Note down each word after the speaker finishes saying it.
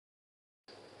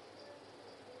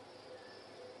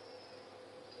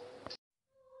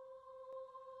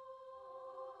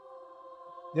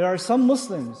There are some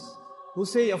Muslims who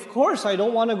say, of course I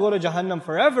don't want to go to Jahannam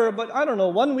forever, but I don't know,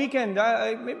 one weekend,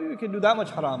 maybe we can do that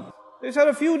much haram. They said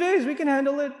a few days, we can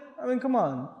handle it. I mean, come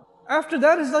on. After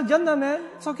that is the Jannah, man.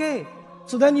 It's okay.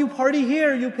 So then you party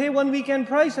here, you pay one weekend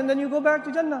price, and then you go back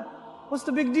to Jannah. What's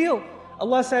the big deal?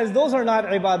 Allah says, those are not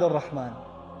Ibadur Rahman.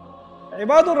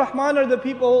 Ibadur Rahman are the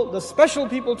people, the special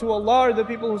people to Allah are the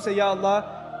people who say, Ya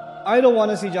Allah, I don't want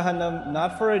to see Jahannam,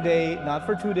 not for a day, not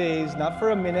for 2 days, not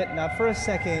for a minute, not for a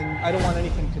second. I don't want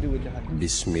anything to do with Jahannam.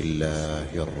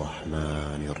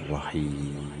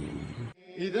 Bismillahirrahmanirrahim.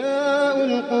 إذا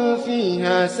ألقوا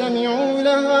فيها سمعوا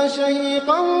لها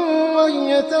شهيقا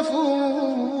وهي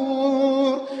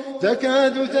تفور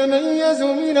تكاد تميز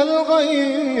من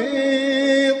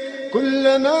الغيظ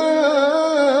كلما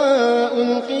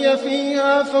ألقي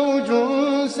فيها فوج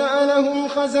سألهم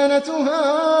خزنتها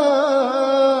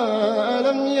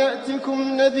ألم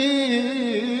يأتكم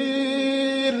نذير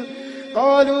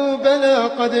قالوا بلى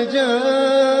قد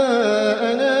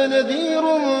جاءنا نذير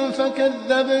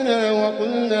فكذبنا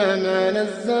وقلنا ما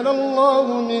نزل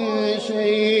الله من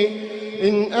شيء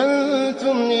إن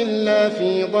أنتم إلا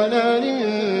في ضلال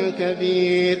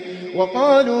كبير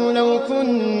وقالوا لو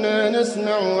كنا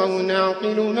نسمع أو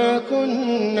نعقل ما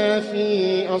كنا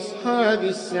في أصحاب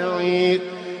السعير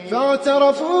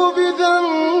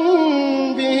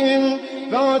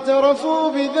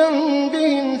فاعترفوا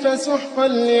بذنبهم فسحقا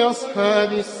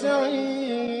لأصحاب السعير.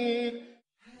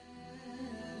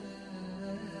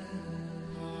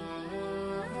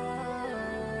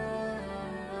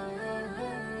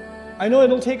 I know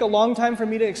it'll take a long time for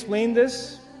me to explain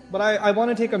this, but I want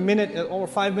to take a minute or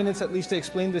 5 minutes at least to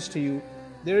explain this to you.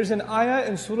 There is an ayah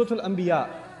in Surah Al-Anbiya.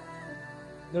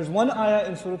 There's one ayah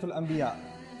in Surah Al-Anbiya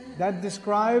that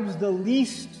describes the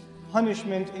least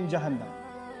punishment in Jahannam.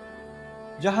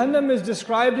 Jahannam is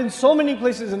described in so many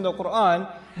places in the Quran,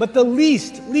 but the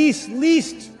least,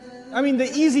 I mean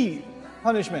the easy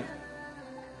punishment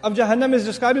of Jahannam is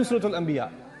described in Surah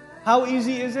Al-Anbiya. How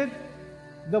easy is it?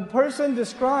 The person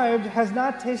described has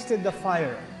not tasted the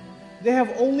fire. They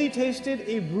have only tasted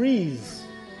a breeze.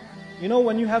 You know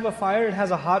when you have a fire, it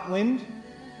has a hot wind?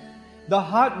 The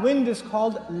hot wind is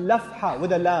called lafha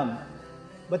with a lam.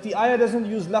 But the ayah doesn't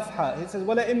use lafha. It says,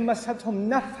 وَلَئِن مَسَّتْهُمْ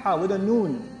نَفْحَ with a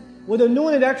noon. With a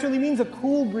noon it actually means a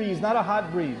cool breeze, not a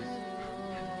hot breeze.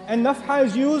 And nafha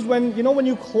is used when, you know when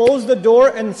you close the door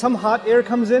and some hot air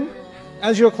comes in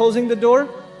as you're closing the door?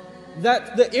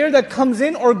 That the air that comes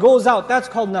in or goes out, that's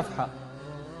called nafha.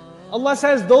 Allah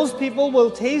says those people will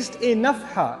taste a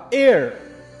nafha, air.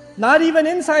 Not even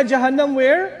inside Jahannam,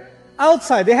 where?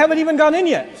 Outside. They haven't even gone in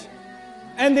yet.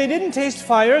 And they didn't taste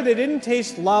fire, they didn't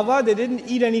taste lava, they didn't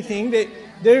eat anything.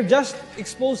 They're just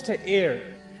exposed to air.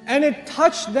 And it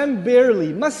touched them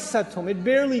barely. Massathum, it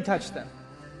barely touched them.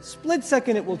 Split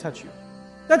second it will touch you.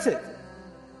 That's it.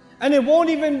 And it won't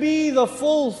even be the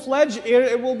full-fledged air,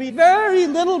 it will be very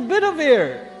little bit of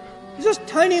air. Just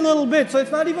tiny little bit, so it's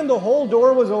not even the whole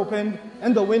door was opened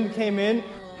and the wind came in.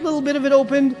 A little bit of it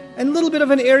opened and a little bit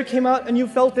of an air came out and you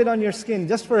felt it on your skin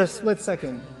just for a split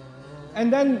second.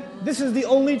 And then this is the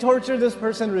only torture this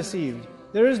person received.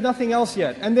 There is nothing else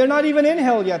yet. And they're not even in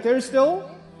hell yet, they're still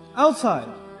outside.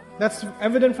 That's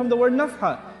evident from the word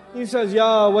nafha. He says,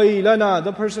 Ya waylana,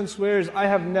 the person swears, I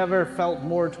have never felt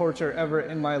more torture ever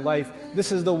in my life.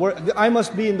 This is the worst, I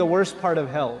must be in the worst part of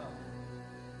hell.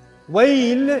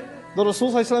 Wayl, the Rasul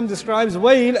ﷺ describes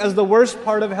wayl as the worst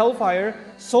part of hellfire,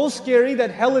 so scary that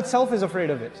hell itself is afraid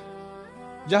of it.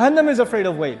 Jahannam is afraid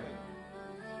of wayl.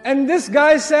 And this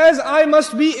guy says, I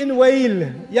must be in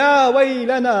wayl. Ya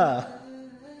waylana.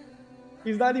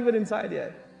 He's not even inside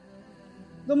yet.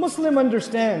 The Muslim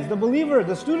understands, the believer,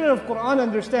 the student of Quran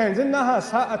understands, إِنَّهَا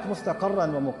سَاءَتْ مُسْتَقَرًّا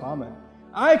وَمُقَامًا.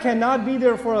 I cannot be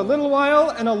there for a little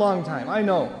while and a long time, I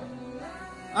know.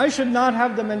 I should not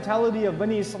have the mentality of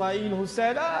Bani Israel who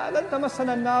said, لَن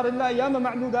تَمَسَّنَا النَّارِ إِلَّا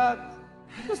أَيَّامًا مَعْدُودَاتٍ.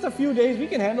 Just a few days, we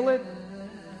can handle it.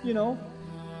 You know,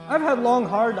 I've had long,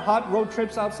 hard, hot road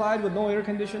trips outside with no air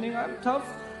conditioning. I'm tough.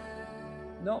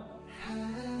 No.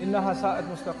 إِنَّهَا سَاءَتْ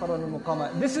مُسْتَقَرًّا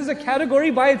وَمُقَامًا. This is a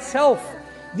category by itself.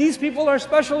 These people are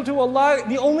special to Allah.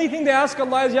 The only thing they ask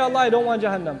Allah is, Ya Allah, I don't want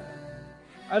Jahannam.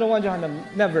 I don't want Jahannam.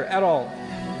 Never, at all.